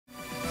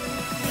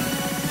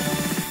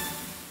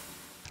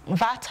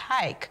VAT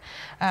hike.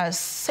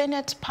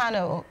 Senate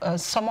panel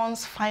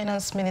summons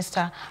Finance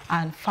Minister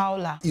and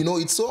Fowler. You know,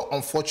 it's so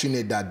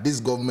unfortunate that this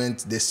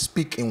government, they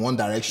speak in one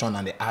direction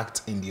and they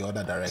act in the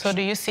other direction. So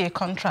do you see a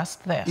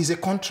contrast there? It's a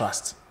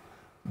contrast.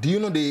 Do you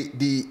know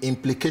the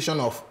implication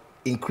of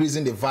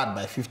increasing the VAT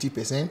by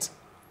 50%?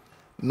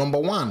 Number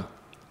one,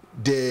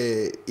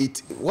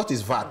 what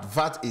is VAT?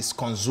 VAT is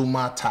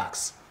consumer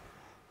tax.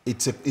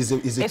 It's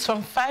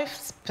from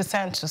 5%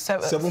 to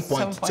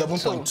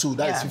 7.2.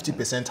 That is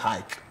 50%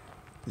 hike.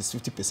 It's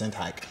 50%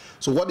 hike.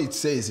 So what it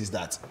says is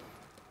that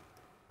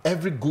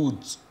every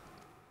goods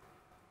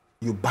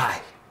you buy,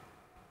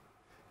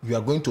 you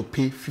are going to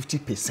pay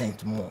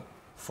 50% more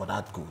for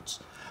that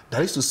goods.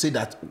 That is to say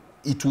that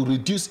it will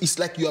reduce. It's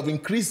like you have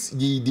increased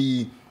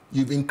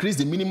you've increased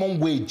the minimum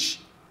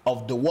wage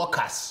of the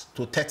workers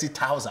to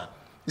 30,000.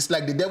 It's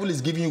like the devil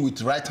is giving you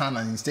with right hand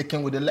and he's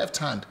taking with the left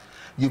hand.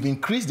 You've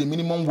increased the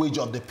minimum wage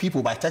of the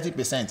people by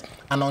 30%,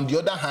 and on the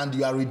other hand,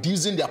 you are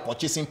reducing their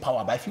purchasing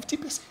power by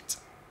 50%.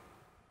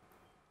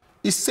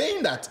 It's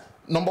saying that,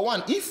 number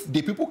one, if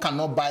the people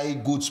cannot buy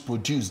goods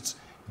produced,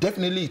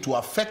 definitely it will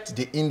affect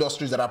the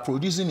industries that are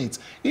producing it.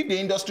 If the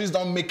industries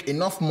don't make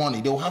enough money,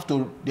 they have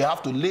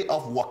to lay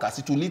off workers.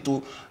 It will lead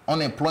to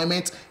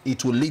unemployment.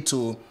 It will lead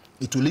to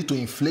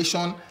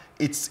inflation.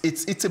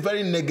 It's a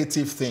very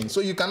negative thing.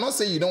 So you cannot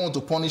say you don't want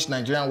to punish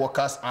Nigerian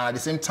workers and at the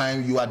same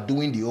time you are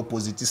doing the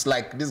opposite. It's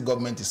like this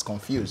government is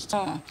confused.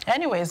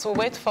 Anyways, we'll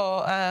wait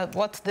for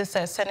what this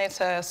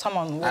Senate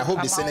summon will I hope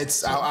come the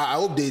Senate. out. I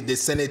hope the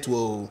Senate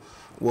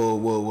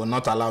will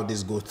not allow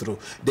this go through.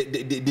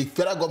 The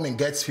federal government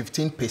gets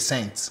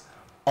 15%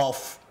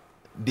 of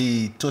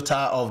the total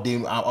of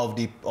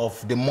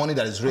the money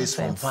that is raised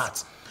from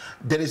VAT.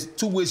 There is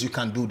two ways you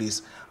can do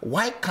this.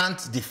 Why can't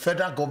the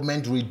federal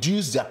government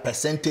reduce their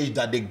percentage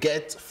that they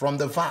get from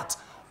the VAT,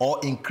 or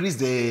increase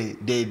the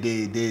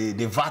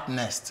VAT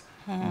nest,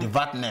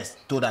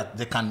 so that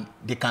they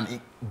can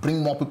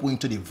bring more people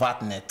into the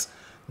VAT net?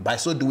 By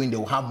so doing, they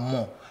will have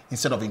more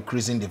instead of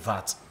increasing the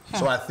VAT.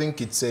 So I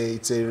think it's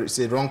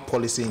a wrong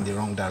policy in the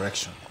wrong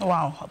direction.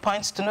 Wow,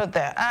 points to note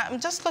there.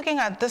 I'm just looking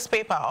at this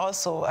paper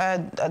also.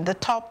 The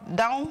top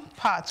down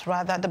part,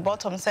 rather, the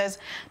bottom says,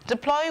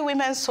 deploy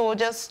women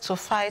soldiers to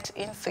fight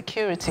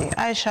insecurity.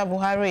 Aisha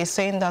Buhari is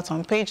saying that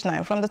on page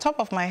 9. From the top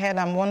of my head,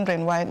 I'm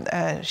wondering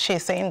why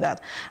she's saying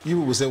that.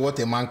 You will say what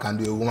a man can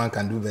do, a woman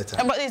can do better.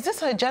 But is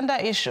this a gender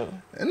issue?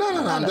 No,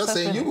 I'm just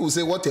saying you will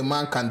say what a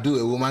man can do,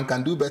 a woman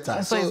can do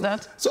better. So is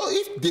that? So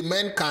if the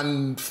men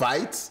can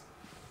fight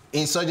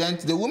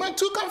insurgents, the women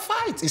too can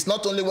fight. It's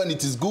not only when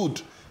it is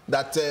good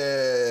that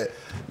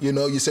you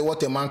know, you say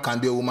what a man can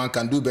do, a woman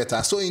can do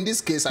better. So in this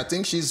case, I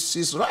think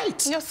she's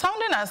right. You're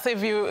sounding as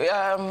if you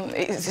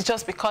it's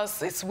just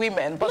because it's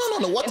women, but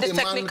no. What in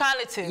the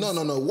technicalities.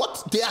 No.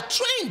 What they are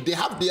trained, they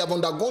have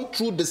undergone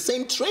through the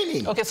same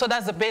training. Okay, so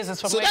that's the basis.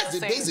 So that's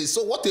the basis.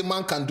 So what a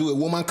man can do, a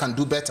woman can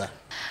do better.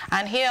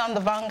 And here on the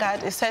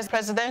Vanguard, it says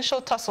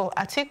presidential tussle.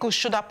 Atiku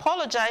should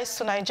apologize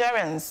to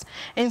Nigerians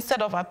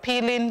instead of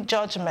appealing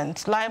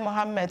judgment. Lai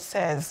Mohammed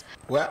says.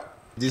 Well,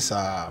 these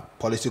are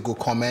political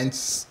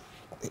comments.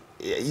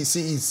 You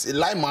see,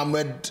 Lai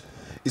Mohammed,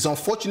 it's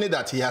unfortunate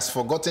that he has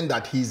forgotten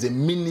that he's a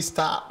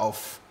minister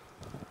of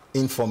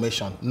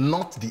information,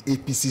 not the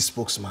APC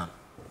spokesman.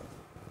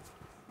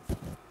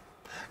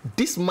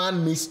 This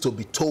man needs to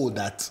be told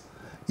that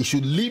he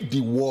should leave the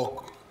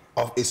work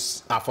of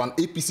an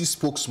APC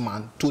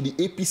spokesman to the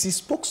APC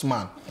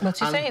spokesman. But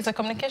you say he's a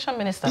communication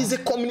minister. He's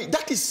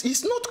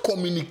he's not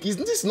communication.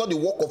 This is not the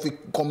work of a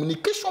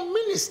communication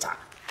minister.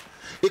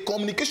 A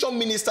communication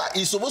minister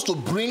is supposed to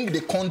bring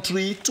the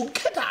country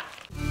together.